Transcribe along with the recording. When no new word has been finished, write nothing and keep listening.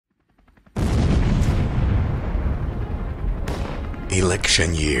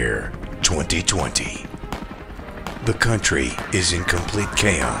Election year 2020. The country is in complete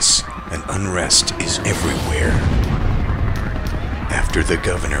chaos and unrest is everywhere. After the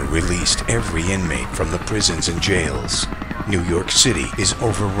governor released every inmate from the prisons and jails, New York City is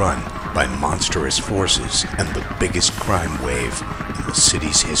overrun by monstrous forces and the biggest crime wave in the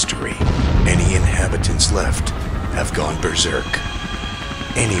city's history. Any inhabitants left have gone berserk.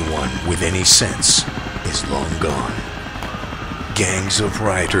 Anyone with any sense is long gone. Gangs of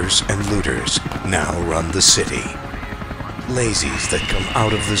rioters and looters now run the city. Lazies that come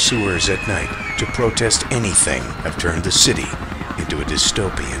out of the sewers at night to protest anything have turned the city into a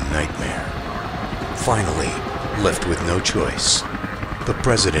dystopian nightmare. Finally, left with no choice, the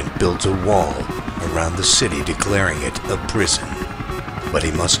president builds a wall around the city, declaring it a prison. But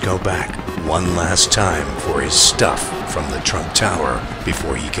he must go back one last time for his stuff from the Trump Tower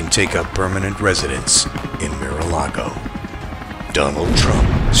before he can take up permanent residence in Mar-a-Lago. Donald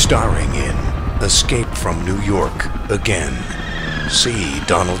Trump, starring in Escape from New York again. See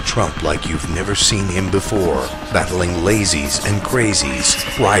Donald Trump like you've never seen him before, battling lazies and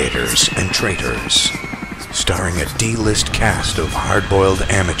crazies, rioters and traitors. Starring a D-list cast of hard-boiled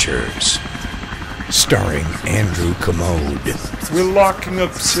amateurs. Starring Andrew Commode. We're locking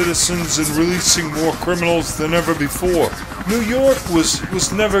up citizens and releasing more criminals than ever before. New York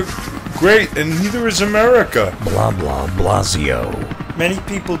was never great, and neither is America. Blah blah Blasio. Many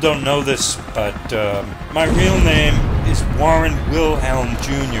people don't know this, but my real name is Warren Wilhelm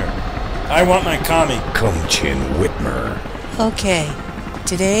Jr. I want my commie. Kumchin Whitmer. Okay,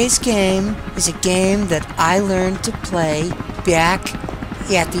 today's game is a game that I learned to play back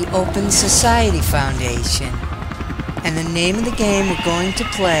at the Open Society Foundation. And the name of the game we're going to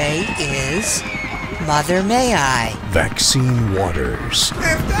play is Mother May I. Vaccine Waters.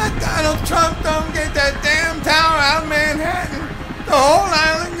 If that Donald Trump don't get that damn tower out of Manhattan, the whole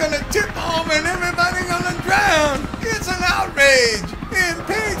island gonna tip over and everybody gonna drown. It's an outrage.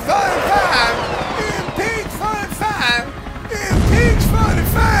 Impeach 45. Impeach 45. Impeach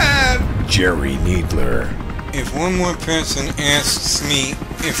 45. Jerry Needler. If one more person asks me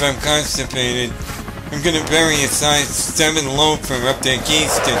if I'm constipated, I'm gonna bury a size 7 loafer up their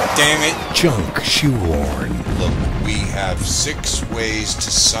keister, damn it. Junk Shoehorn. Look, we have 6 ways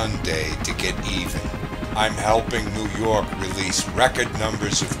to Sunday to get even. I'm helping New York release record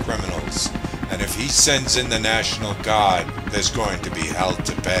numbers of criminals, and if he sends in the National Guard, there's going to be hell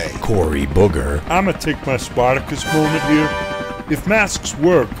to pay. Cory Booger. I'ma take my Spartacus moment here. If masks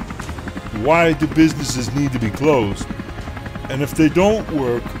work, why do businesses need to be closed? And if they don't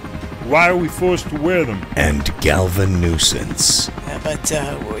work, why are we forced to wear them? And Galvin Nuisance. But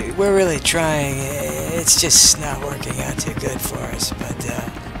we're really trying. It's just not working out too good for us. But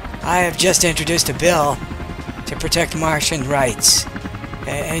I have just introduced a bill to protect Martian rights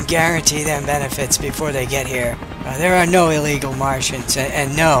and guarantee them benefits before they get here. There are no illegal Martians,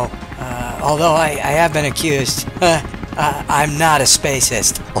 and no, although I have been accused, I'm not a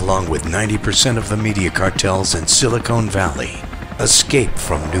spacist. Along with 90% of the media cartels in Silicon Valley, Escape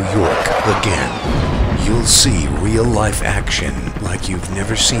from New York again. You'll see real-life action like you've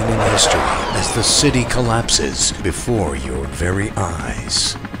never seen in history as the city collapses before your very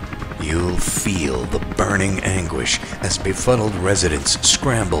eyes. You'll feel the burning anguish as befuddled residents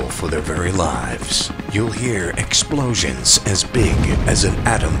scramble for their very lives. You'll hear explosions as big as an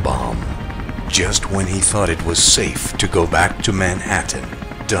atom bomb. Just when he thought it was safe to go back to Manhattan,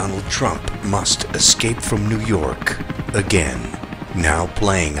 Donald Trump must escape from New York again. Now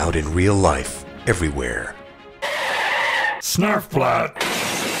playing out in real life everywhere. Snarf plot.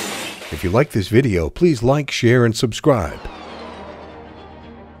 If you like this video, please like, share, and subscribe.